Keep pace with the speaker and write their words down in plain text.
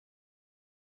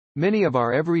Many of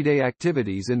our everyday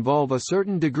activities involve a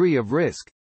certain degree of risk,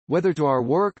 whether to our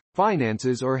work,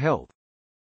 finances or health.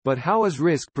 But how is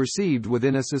risk perceived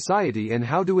within a society, and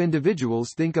how do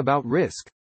individuals think about risk?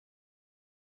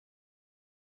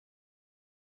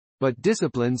 But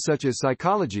disciplines such as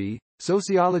psychology,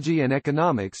 sociology and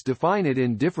economics define it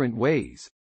in different ways.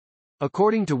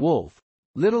 According to Wolff,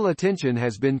 little attention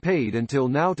has been paid until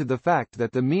now to the fact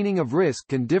that the meaning of risk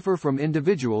can differ from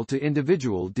individual to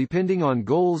individual depending on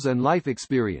goals and life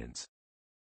experience.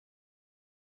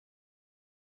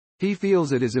 He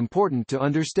feels it is important to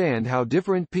understand how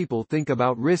different people think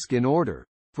about risk in order,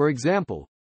 for example,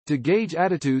 to gauge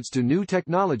attitudes to new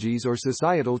technologies or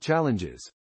societal challenges.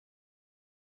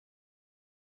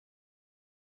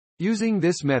 Using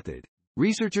this method,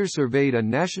 researchers surveyed a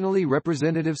nationally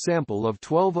representative sample of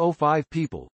 1,205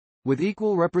 people, with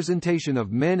equal representation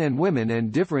of men and women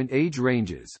and different age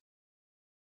ranges.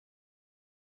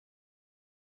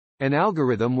 An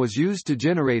algorithm was used to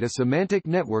generate a semantic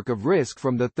network of risk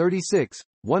from the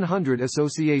 36,100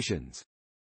 associations.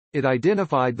 It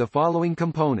identified the following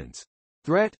components: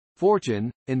 threat,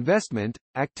 fortune, investment,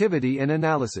 activity and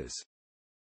analysis.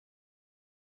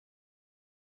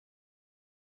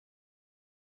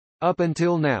 Up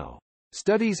until now,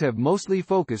 studies have mostly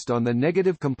focused on the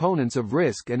negative components of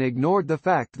risk and ignored the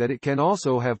fact that it can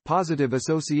also have positive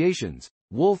associations,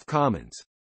 Wolff comments.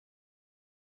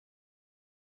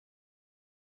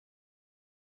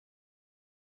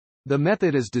 The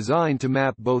method is designed to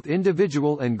map both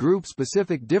individual and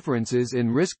group-specific differences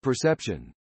in risk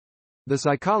perception. The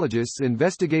psychologists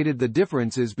investigated the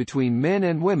differences between men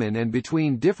and women and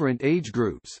between different age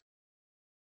groups.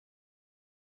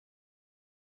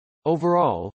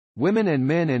 Overall, women and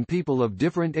men and people of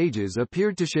different ages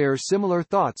appeared to share similar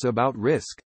thoughts about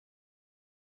risk.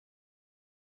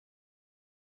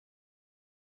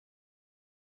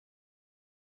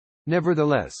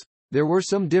 Nevertheless, there were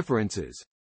some differences.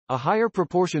 A higher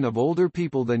proportion of older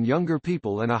people than younger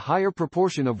people and a higher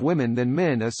proportion of women than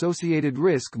men associated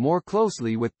risk more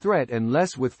closely with threat and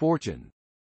less with fortune.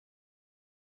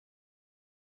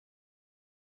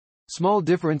 Small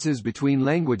differences between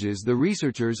languages. The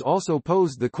researchers also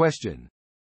posed the question: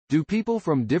 do people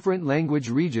from different language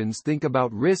regions think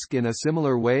about risk in a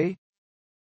similar way?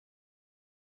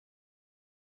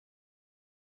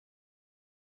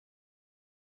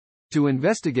 To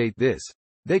investigate this,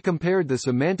 they compared the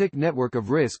semantic network of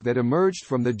risk that emerged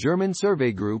from the German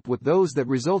survey group with those that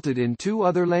resulted in two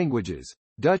other languages,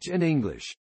 Dutch and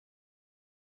English.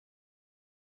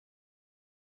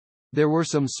 There were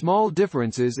some small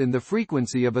differences in the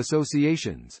frequency of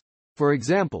associations. For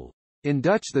example, in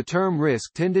Dutch the term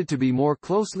risk tended to be more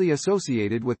closely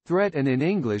associated with threat and in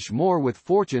English more with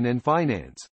fortune and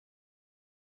finance.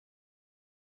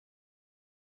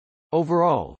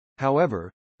 Overall,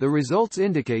 however, the results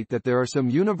indicate that there are some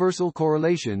universal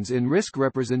correlations in risk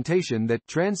representation that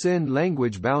transcend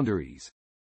language boundaries.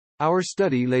 Our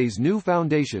study lays new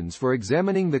foundations for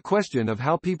examining the question of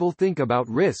how people think about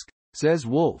risk, says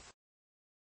Wolff.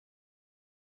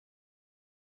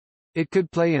 It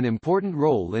could play an important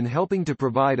role in helping to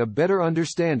provide a better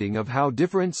understanding of how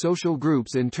different social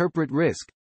groups interpret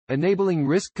risk, enabling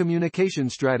risk communication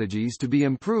strategies to be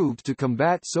improved to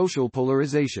combat social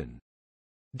polarization.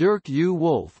 Dirk U.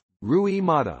 Wolff, Rui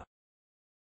Mata.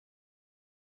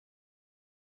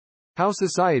 How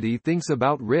Society Thinks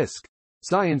About Risk.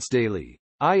 Science Daily.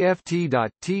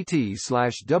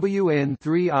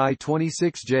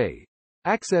 ift.tt/WN3I26J.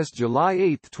 Access July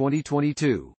 8,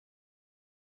 2022.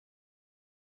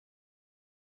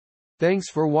 Thanks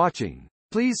for watching.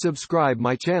 Please subscribe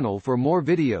my channel for more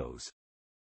videos.